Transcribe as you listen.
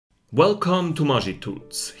Welcome to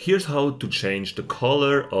Magitools. Here's how to change the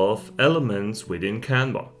color of elements within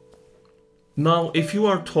Canva. Now, if you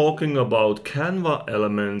are talking about Canva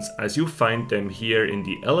elements as you find them here in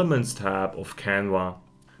the Elements tab of Canva,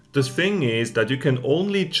 the thing is that you can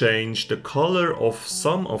only change the color of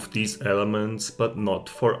some of these elements, but not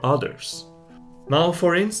for others. Now,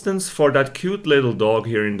 for instance, for that cute little dog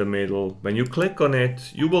here in the middle, when you click on it,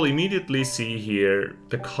 you will immediately see here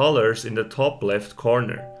the colors in the top left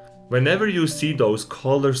corner. Whenever you see those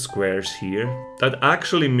color squares here, that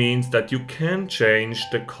actually means that you can change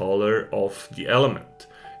the color of the element.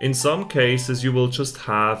 In some cases you will just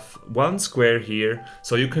have one square here,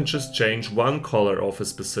 so you can just change one color of a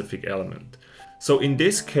specific element. So in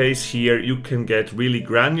this case here you can get really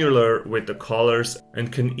granular with the colors and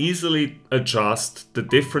can easily adjust the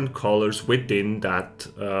different colors within that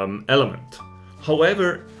element.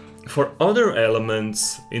 However, for other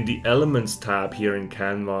elements in the Elements tab here in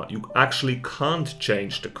Canva, you actually can't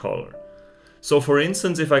change the color. So for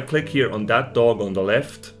instance, if I click here on that dog on the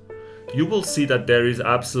left, you will see that there is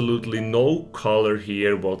absolutely no color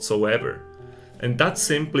here whatsoever. And that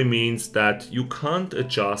simply means that you can't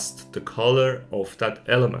adjust the color of that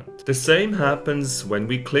element. The same happens when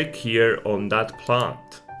we click here on that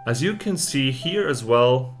plant. As you can see here as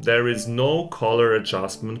well, there is no color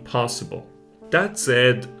adjustment possible. That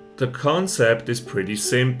said, the concept is pretty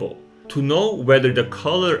simple. To know whether the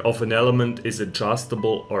color of an element is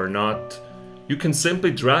adjustable or not, you can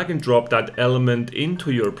simply drag and drop that element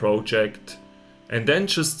into your project and then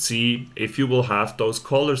just see if you will have those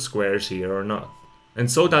color squares here or not.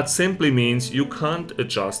 And so that simply means you can't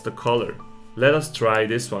adjust the color. Let us try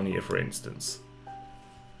this one here, for instance.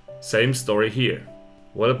 Same story here.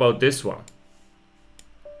 What about this one?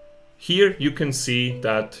 Here you can see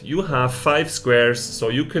that you have 5 squares, so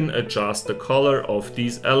you can adjust the color of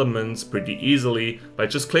these elements pretty easily by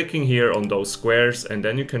just clicking here on those squares, and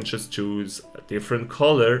then you can just choose a different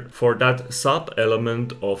color for that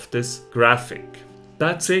sub-element of this graphic.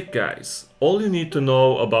 That's it, guys. All you need to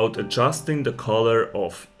know about adjusting the color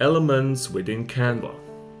of elements within Canva.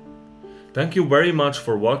 Thank you very much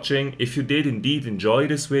for watching. If you did indeed enjoy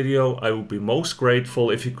this video, I would be most grateful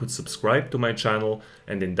if you could subscribe to my channel,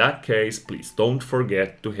 and in that case, please don't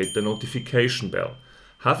forget to hit the notification bell.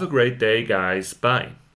 Have a great day, guys. Bye.